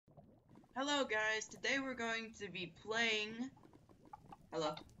Hello guys, today we're going to be playing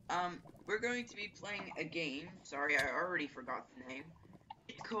hello. We're going to be playing a game. Sorry, I already forgot the name.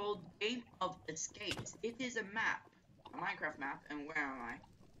 It's called Game of Escapes. It is a map, a Minecraft map, and where am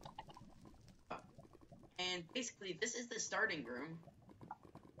I? Oh. And basically this is the starting room.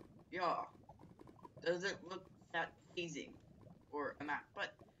 Yeah. Doesn't look that pleasing for a map,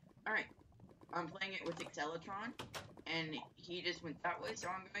 but alright. I'm playing it with Excellatron, and he just went that way, so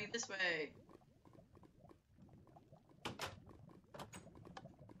I'm going this way.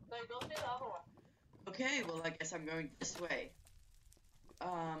 So go to the other one. Okay, well I guess I'm going this way.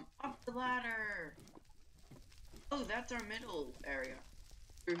 Up the ladder! Oh, that's our middle area.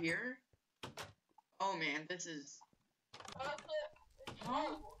 Through here? Oh man, this is...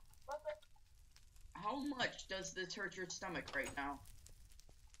 How, how much does this hurt your stomach right now?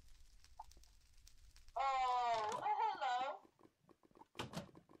 Oh, hello.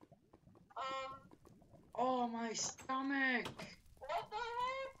 Oh, my stomach! What the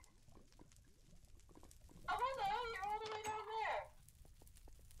heck? Oh, hello, you're all the way down there.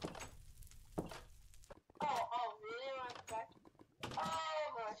 Oh, really? I'm back. Oh,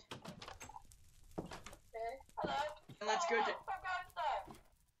 my. Okay, hello. And let's go to... Come down inside.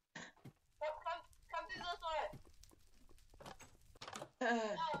 Come through this way.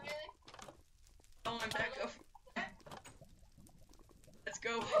 Oh, really? Oh, I'm back up. Let's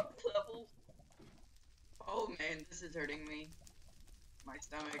go up levels. Oh man, this is hurting me. My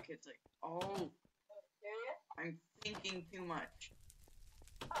stomach, it's like, oh, Serious? I'm thinking too much.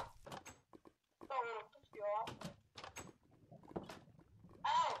 Don't want to push you off.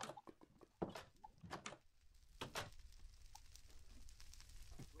 Ow!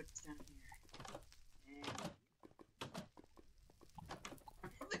 What's down here? And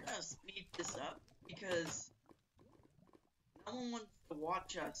I'm probably gonna speed this up because no one wants to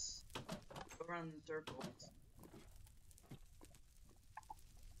watch us go around in circles.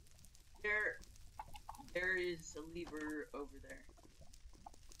 There is a lever over there.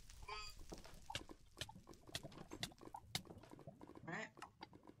 Right?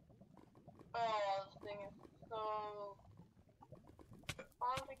 Oh, this thing is so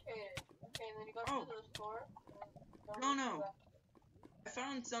complicated. Okay, and then you go Oh. to the store. No. I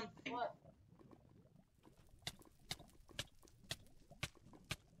found something. What?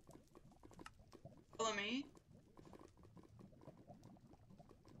 Follow me.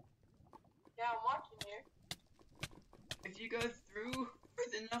 Yeah, I'm watching you. If you go through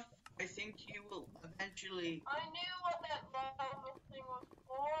with enough, I think you will eventually... I knew what that lava thing was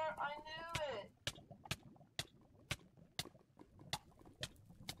for. I knew it.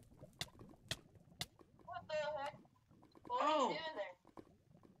 What the heck? What are you doing there?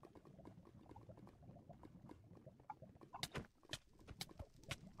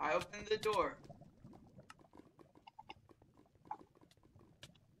 I opened the door.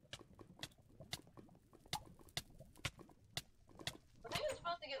 I think it's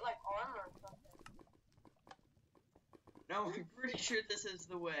supposed to get like armor or something. No, I'm pretty sure this is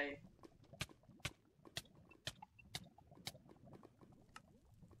the way.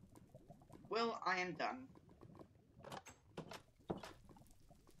 Well, I am done.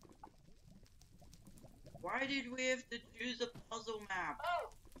 Why did we have to choose a puzzle map? Oh!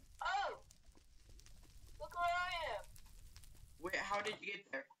 Look where I am. Wait, how did you get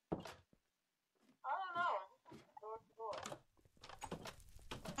there? I don't know. I'm just door to door.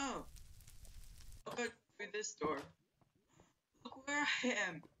 Oh. I'll go through this door. Look where I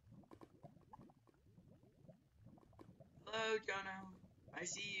am. Hello, Jono. I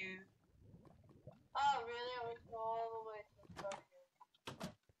see you. Oh, really? I went all the way to the start here.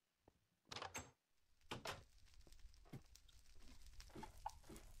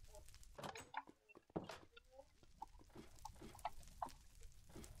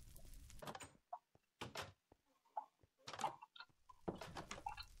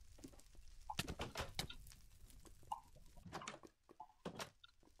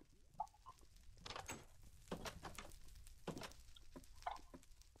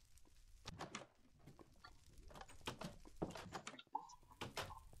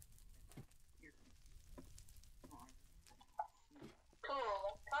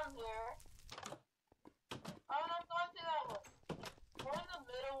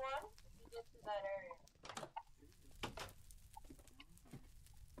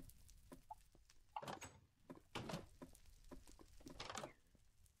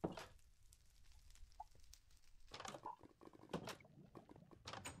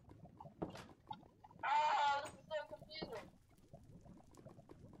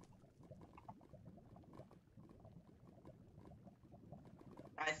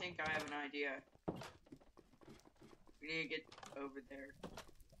 think I have an idea. We need to get over there.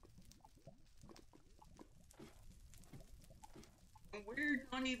 And we're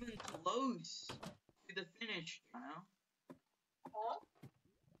not even close to the finish, Jono. Huh?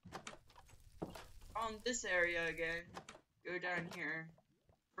 On this area again. Go down here.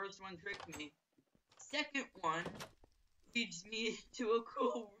 First one tricked me. Second one leads me to a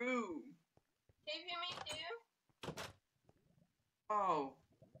cool room. TP me too? Oh,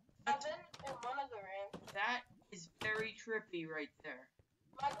 I've been in one of the rooms. that is very trippy right there.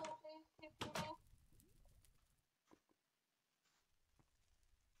 Michael, please TP me.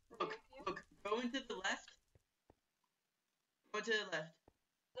 Look, Thank you. look, go into the left. Go to the left.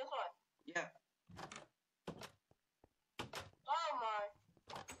 This one. Yeah. Oh my.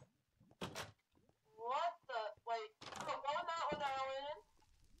 What the? Wait. So go in that one that I went in.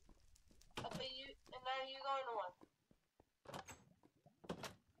 Okay, you, and then you go into one.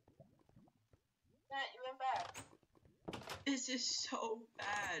 Matt, you went back. This is so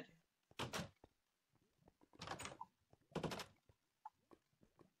bad.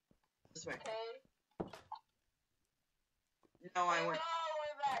 This way. Okay. No, I Wait, went go all the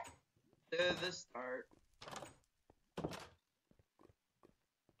way back. to the start. Is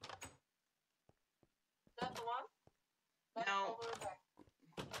that the one? That's No. all the way back.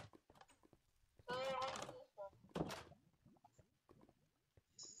 So then I went to this one.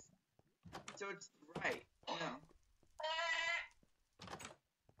 So it's right. No.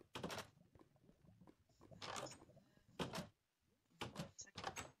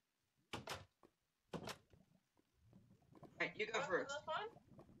 Right, you go Went to first. this one?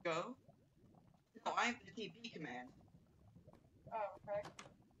 Go. No, I have the TP command. Oh, okay.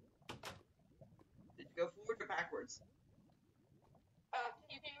 Did you go forward or backwards?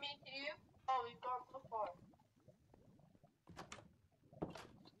 TP me to you? Oh, we've gone so far.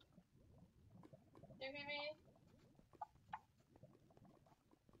 TP me?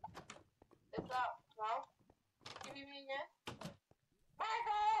 It's out. No? TP me again?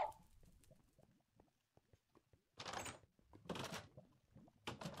 Michael!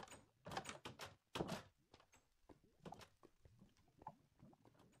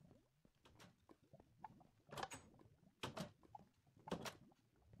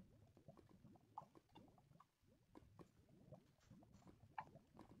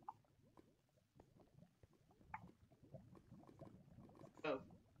 Go.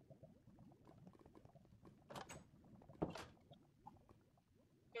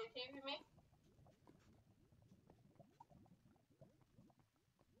 Okay, TP me?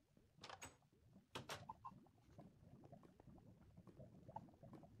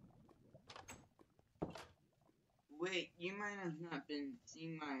 Wait, you might have not been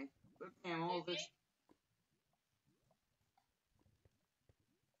seeing my webcam all this.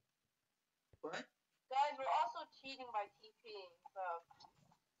 What? Guys, we're also cheating by TPing, so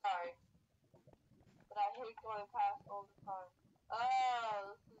sorry. But I hate going past all the time.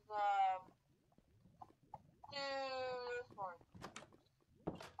 Oh, this is do this one.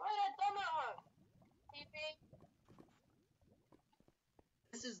 Wait, I've done that one. TP?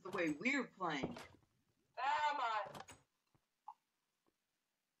 This is the way we're playing. Am I?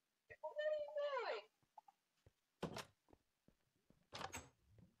 What are you doing?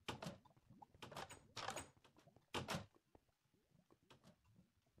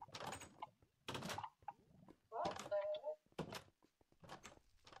 What the heck?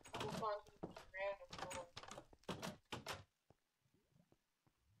 I'm just going to this random door.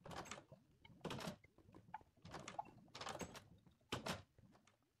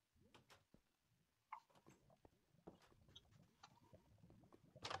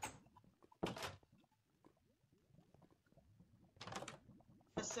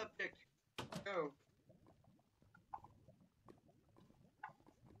 The subject. Go.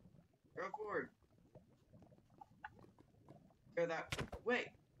 Go forward. Go that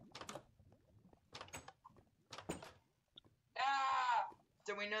way. Ah!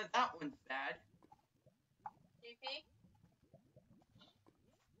 So we know that one's bad. TP?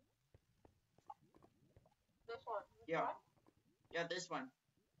 This one. This Yeah. one? Yeah, this one.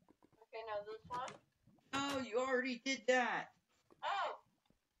 Okay, now this one. Oh, you already did that. Oh!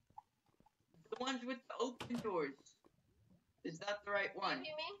 The ones with the open doors. Is that the right one?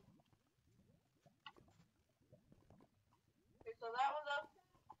 TP me? Okay, so that one's open,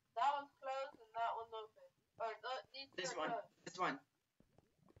 that one's closed, and that one's open. Or these two This are one. closed. This one.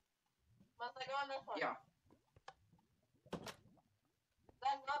 Must I go on this one? Yeah.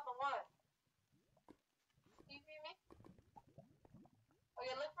 That's not the one. TP me?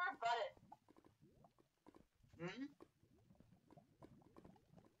 Okay, look for a button. Hmm?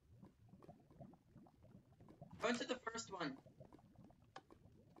 into the first one.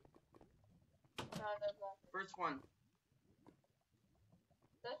 No, it doesn't. First one.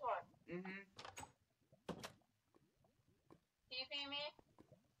 This one. Mm-hmm. TP me?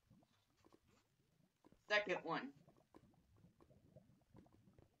 Second one.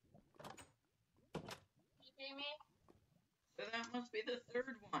 TP me? So that must be the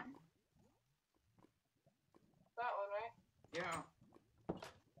third one. That one, right? Yeah.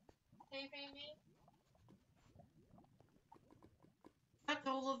 TP me? That's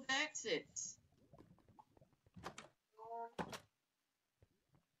all of the exits.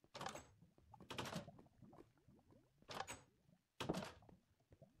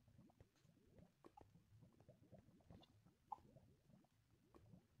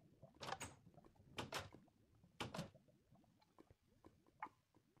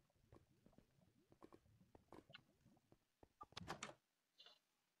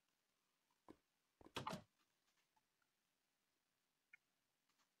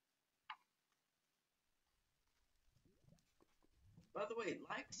 By the way,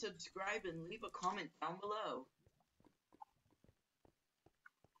 like, subscribe, and leave a comment down below.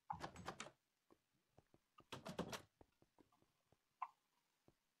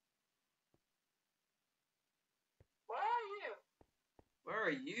 Where are you? Where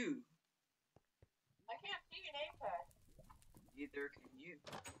are you? I can't see your name tag. Neither can you.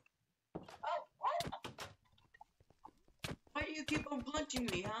 Oh, what? Why do you keep on punching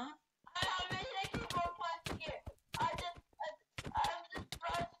me, huh? I mean, I keep on punching it. I'm just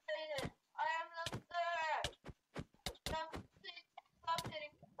frustrated. I am upset. No, please, stop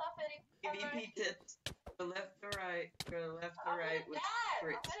hitting. Stop hitting. PvP tips. Go left or right. Go left or right with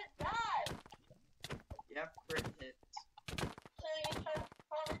crits. I'm gonna die. Yep, crit hits. Killing each other.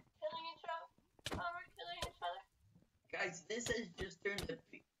 Oh, we're killing each other. Oh, we're killing each other. Guys, this has just turned the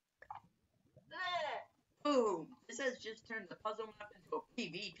There. boom. This has just turned the puzzle map into a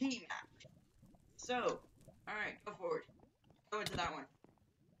PvP match. So, alright, go forward. Go into that one.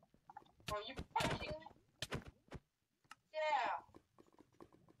 Oh, you punching me? Yeah.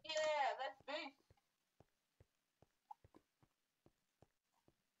 Yeah, that's beast.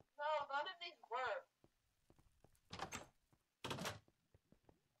 No, none of these work.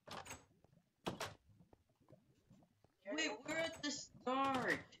 Wait, we're at the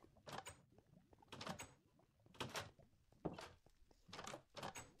start.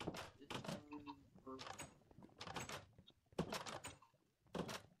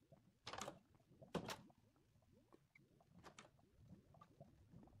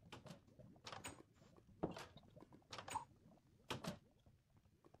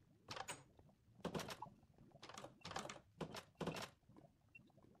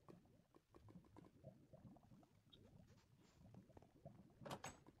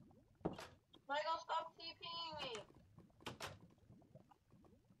 Michael, stop TPing me.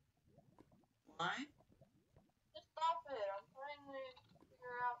 Why? Just stop it. I'm trying to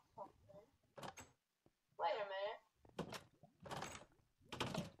figure out something. Wait a minute.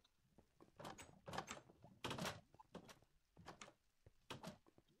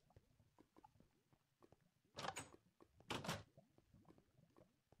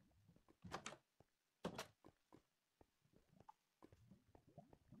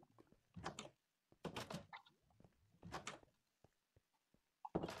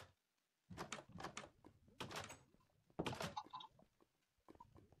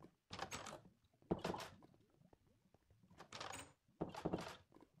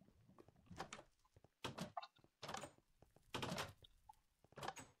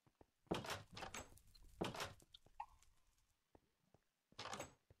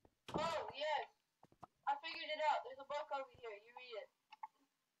 Oh, yes. I figured it out. There's a book over here. You read it.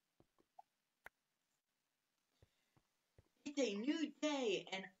 It's a new day,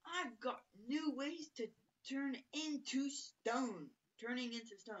 and I've got new ways to turn into stone. Turning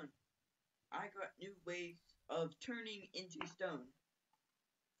into stone. I got new ways of turning into stone.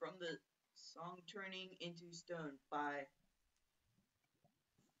 From the song Turning into Stone by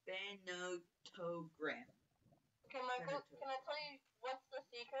Phanotogram. Okay, Michael, can I tell you what's the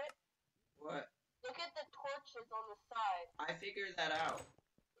secret? What? Look at the torches on the side. I figured that out.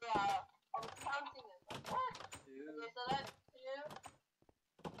 Yeah, I was counting them. Like, what? Two. Okay, so that's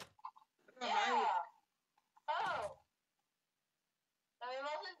 2. Look how high Yeah. Oh. Now we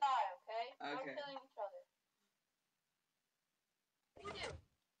mustn't die, okay? Okay. We're killing each other. What do you do?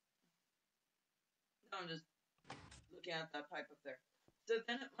 No, I'm just looking at that pipe up there. So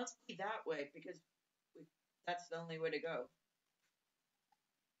then it must be that way because that's the only way to go.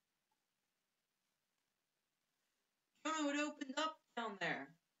 Oh no, it opened up down there.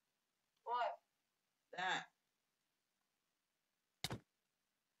 What? That.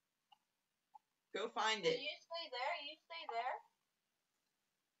 Go find You it. stay there. You stay there.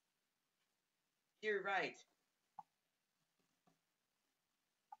 You're right.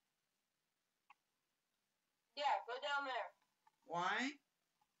 Yeah, go down there. Why?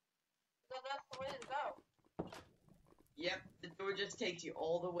 Because that's the way to go. Yep, the door just takes you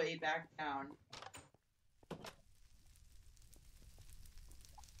all the way back down.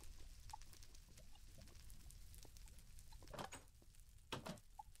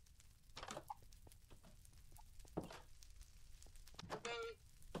 Okay,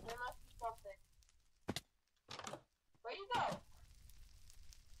 there must be something. Where'd you go?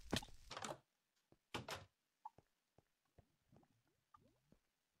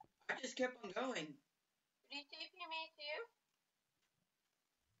 I just kept on going. Did he TP me to you?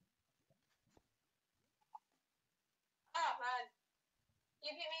 Ah, man.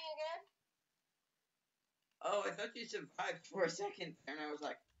 TP me again? Oh, I thought you survived for a second there, and I was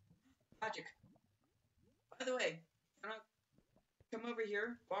like, magic. By the way, come over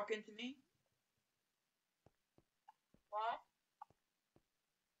here, walk into me. What?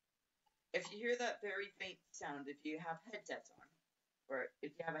 If you hear that very faint sound, if you have headsets on, or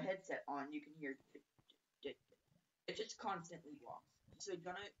if you have a headset on, you can hear it just constantly walks. So,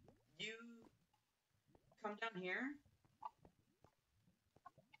 Jonah, you come down here.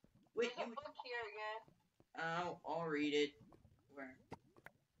 Wait, There's a book here again. Oh, I'll read it. Where?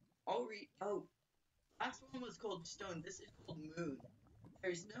 I'll read. Oh, last one was called Stone. This is called Moon.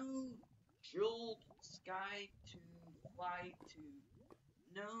 There's no drilled sky to fly to.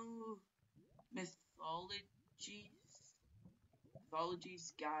 No mythologies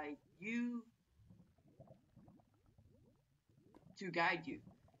guide you to guide you.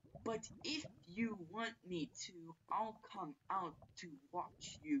 But if you want me to, I'll come out to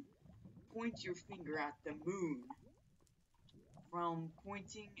watch you. Point your finger at the moon. From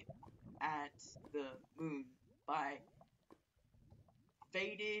pointing at the moon by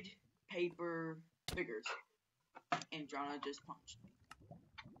faded paper figures. And Jonna just punched me.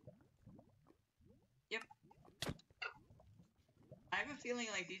 Yep. I have a feeling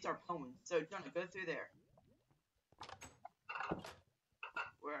like these are poems. So Jonna, go through there.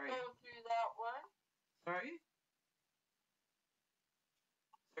 Where are you? Go through that one. Sorry?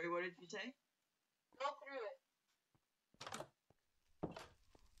 Sorry, what did you say? Go through it.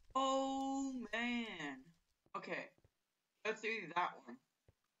 Oh, man. Okay. Go through that one.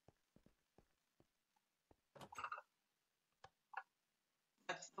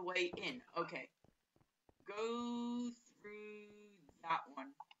 That's the way in. Okay. Go through that one.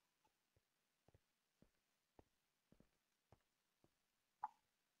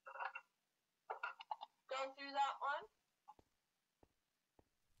 Go through that one.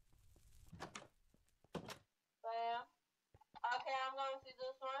 Bam. Okay, I'm going through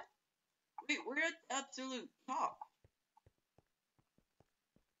this one. Wait, we're at the absolute top.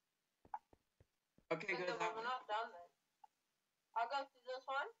 Okay, go Okay, that well, we're way. not done then. I'll go through this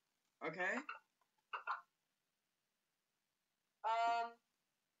one. Okay.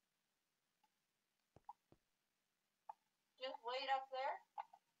 Just wait up there.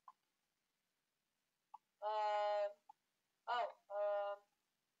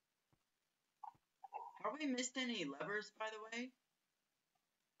 Have we missed any levers, by the way?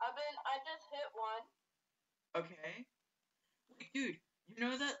 I just hit one. Okay. Wait, dude, you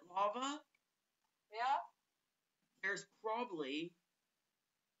know that lava? Yeah? There's probably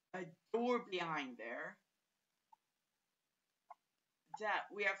a door behind there that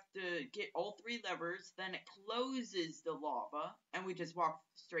we have to get all 3 levers, then it closes the lava, and we just walk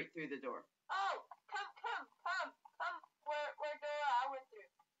straight through the door. Oh, come where I went through.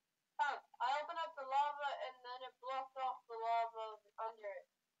 Come, I open up the lava and then it blocked off the lava under it.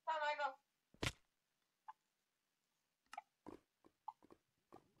 Come, I go.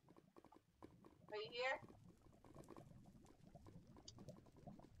 Are you here?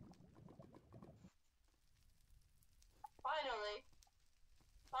 Finally.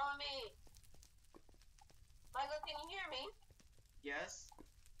 Follow me. Michael, can you hear me? Yes?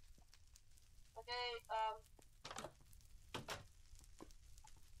 Okay,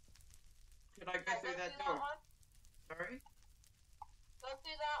 Could I go through that door? one? Sorry? Go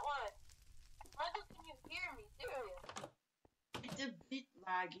through that one. Michael, can you hear me? Serious. It's a bit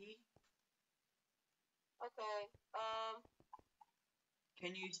laggy. Okay,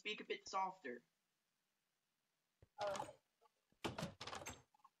 Can you speak a bit softer? okay.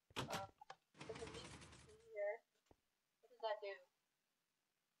 There's a big key here. What does that do?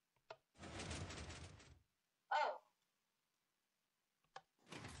 Oh.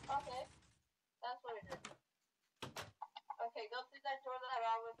 Okay. That's what it is. Okay, go through that door that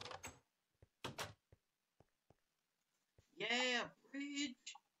I went through. Yeah, bridge.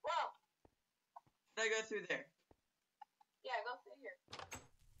 Whoa. Should I go through there? Yeah, go through here.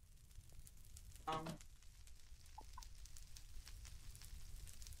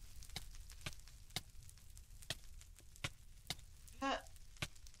 Yeah.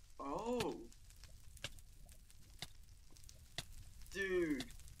 Oh. Dude,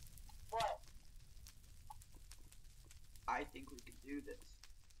 What? I think we can do this.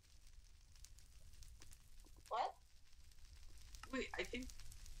 What? Wait, I think...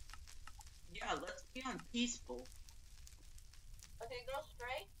 Yeah, let's be on peaceful. Okay, go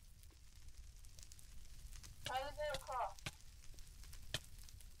straight. Try to get across.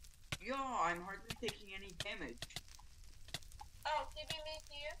 Yeah, I'm hardly taking any damage. Oh, TP me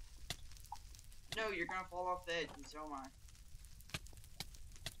to you? No, you're gonna fall off the edge, and so am I.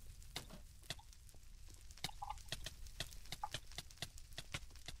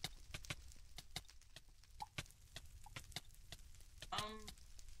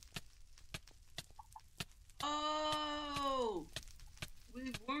 Oh!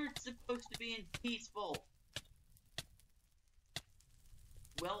 We weren't supposed to be in peaceful.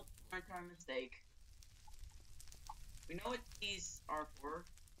 Well, learned our mistake. We know what these are for,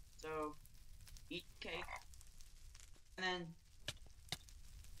 so eat cake. And then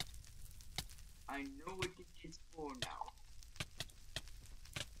I know what it is for now.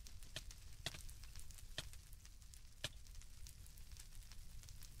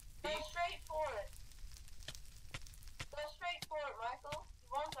 Go straight for it. Go straight for it, Michael. You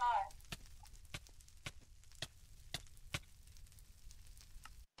won't die.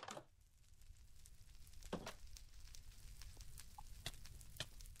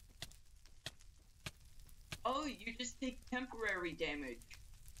 Oh, you just take temporary damage.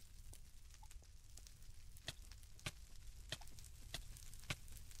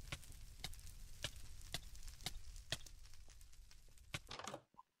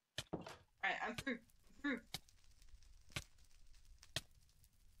 Alright, I'm through. I'm through.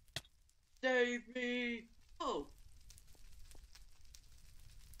 Save me! Oh!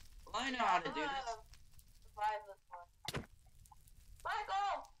 Well, I know how to do this. Survive this one.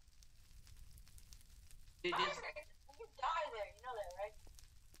 Michael! You just... You die there, you know that, right?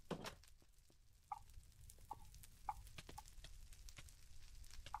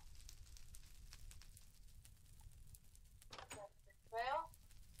 Fail?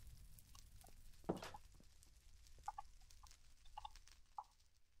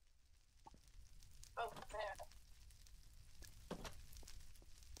 Oh, there.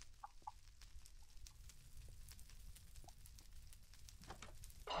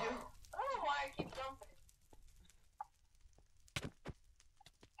 I don't know why I keep jumping.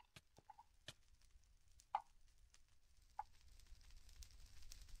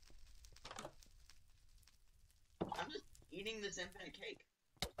 I'm just eating this infinite cake.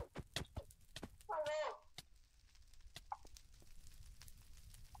 Oh no.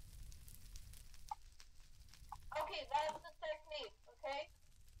 Okay, that's the technique, okay?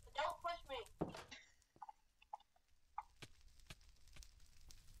 But don't push me.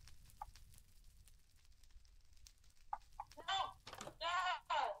 No! No!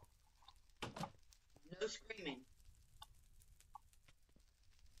 No screaming.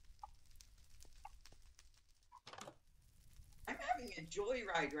 I'm having a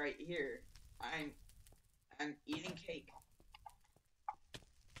joyride right here. I'm eating cake.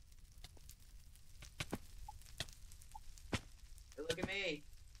 Hey, look at me.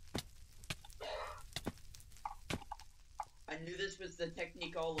 I knew this was the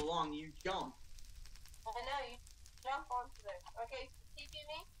technique all along. You jump. I know, you jump onto there. Okay, TP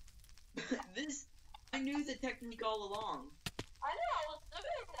me? I knew the technique all along. I know, I was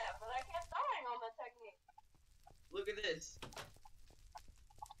doing that, but I kept dying on the technique. Look at this.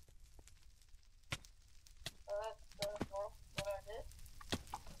 That's what I did.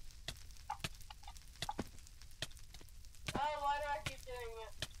 Oh, why do I keep doing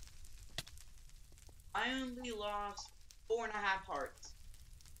it? I only lost 4.5 hearts.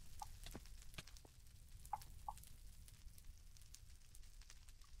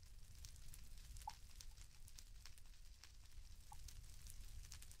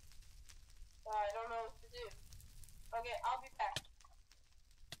 I don't know what to do. Okay, I'll be back.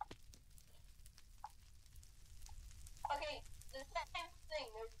 Okay, the same thing.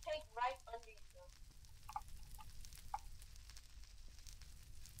 There's cake right under you.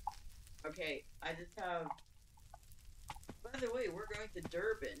 Okay, I just have... By the way, we're going to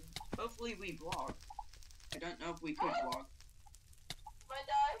Durban. Hopefully we vlog. I don't know if we could vlog. I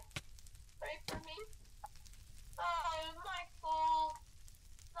die? Pray for me? Oh, Michael.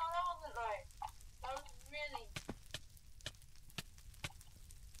 No, that wasn't right. That was really...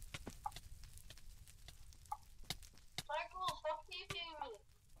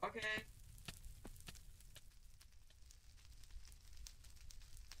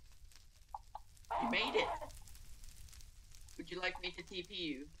 like me to TP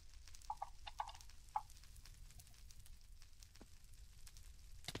you?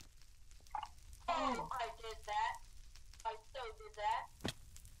 Oh, I did that. I so did that.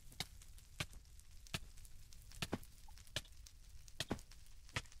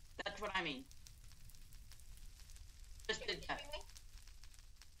 That's what I mean. Just did that. TP me?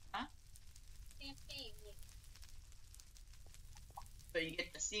 Huh? TP me. So you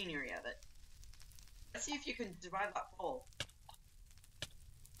get the scenery of it. Let's see if you can survive that fall.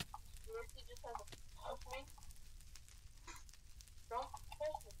 Mercy just has to touch me. Don't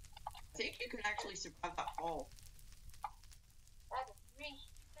touch me. I think you can actually survive that fall. I had to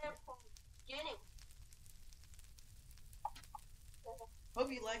restart from the beginning.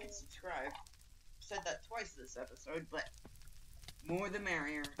 Hope you like and subscribe. Said that twice this episode, but more the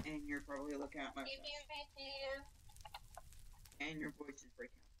merrier. And you're probably looking at my TP me, TP. and your voice is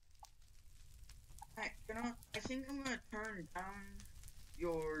breaking up. Alright, you know, I think I'm gonna turn down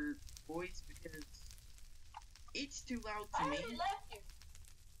your voice because it's too loud I to me. already left you.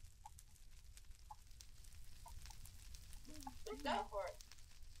 Just go for it.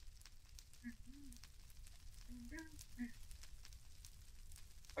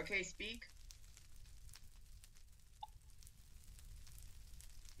 Okay, speak.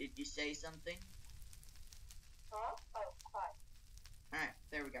 Did you say something? Huh? Oh, hi. Alright,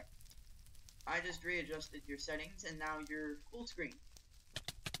 there we go. I just readjusted your settings and now you're full screen.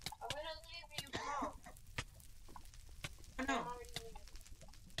 I'm gonna leave you alone. Oh I'm no. already leaving.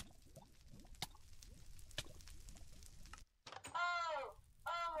 Oh!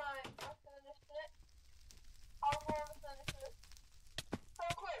 Oh my! I finished it. I want to finish it.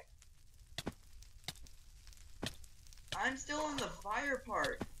 Real quick. I'm still on the fire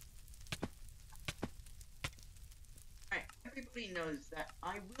part. Alright, everybody knows that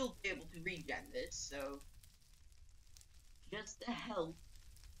I will be able to regen this, so just to help.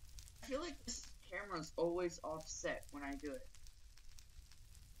 I feel like this camera's always offset when I do it.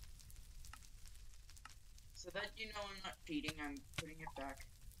 So that you know I'm not cheating, I'm putting it back.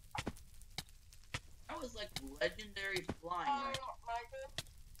 That was like legendary flying. Right? Michael,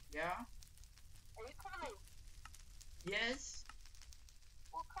 Yeah? are you coming? Yes?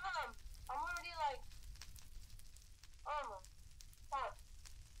 Well, come. I'm already like, almost. Come.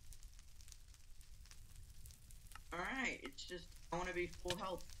 Alright, it's just, I want to be full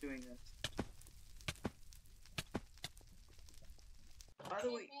health doing this. By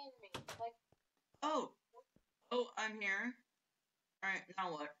the way, TP me. Like, oh, I'm here. Alright,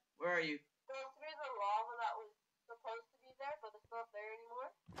 now what? Where are you? go through the lava that was supposed to be there, but it's not there anymore.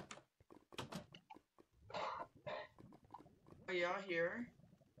 Are y'all here?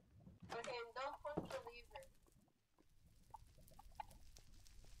 Okay, and don't push the lever.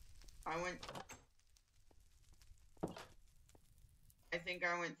 I think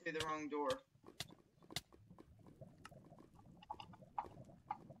I went through the wrong door.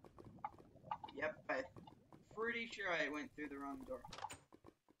 Yep, I'm pretty sure I went through the wrong door.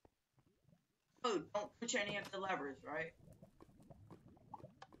 Oh, don't push any of the levers, right?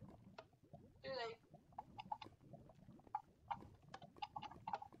 Too late.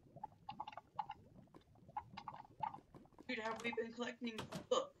 Dude, have we been collecting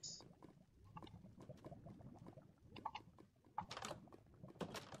books?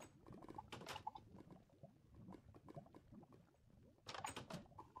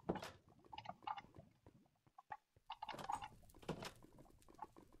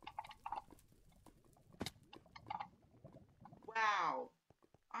 Wow,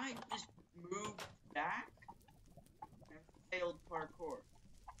 I just moved back and failed parkour.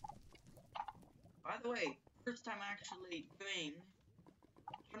 By the way, first time actually doing.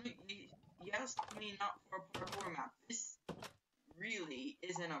 You asked me not for a parkour map. This really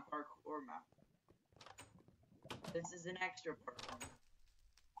isn't a parkour map. This is an extra parkour map.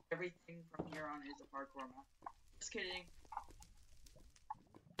 Everything from here on is a parkour map. Just kidding.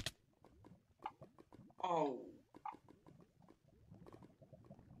 Oh.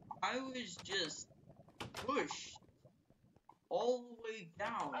 I was just pushed all the way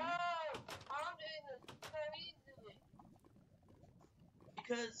down Oh! I'm doing this so easily.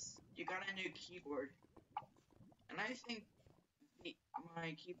 because you got a new keyboard. And I think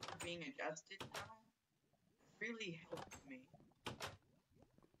my keyboard being adjusted now really helped me.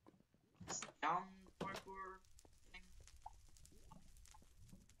 This down parkour thing.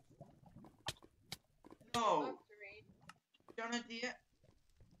 No! Book to read. Jonah, do you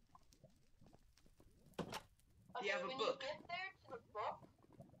Okay, have a when book? you get there to the book,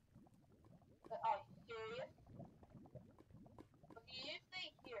 are you serious? Okay, you stay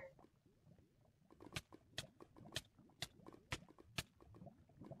here.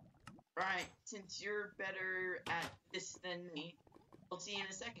 since you're better at this than me, we'll see you in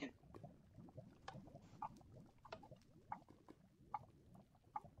a second.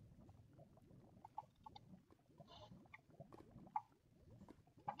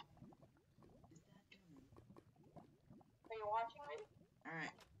 Are you watching me?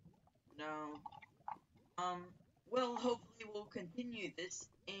 Alright. No. Well, hopefully we'll continue this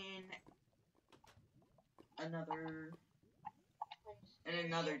in another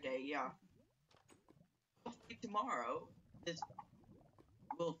day, yeah. Hopefully tomorrow this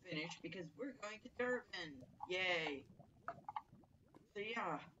will finish because we're going to Durban. Yay. So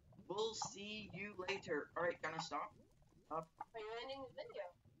yeah, we'll see you later. Alright, gonna stop? Are you ending the video?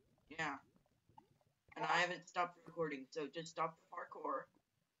 Yeah. And I haven't stopped recording, so just stop the parkour.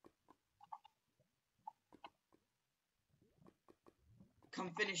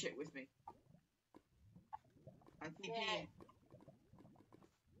 Come finish it with me. I'm TPing. Yeah.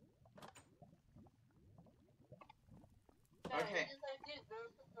 Okay.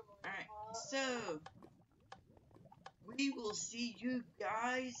 Alright, so we will see you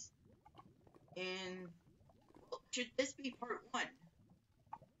guys in. Well, should this be part 1?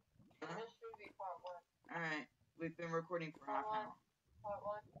 This should be part 1. Alright, we've been recording for half an hour. Part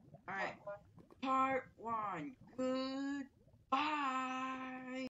 1. Alright, Part 1. part 1. Goodbye.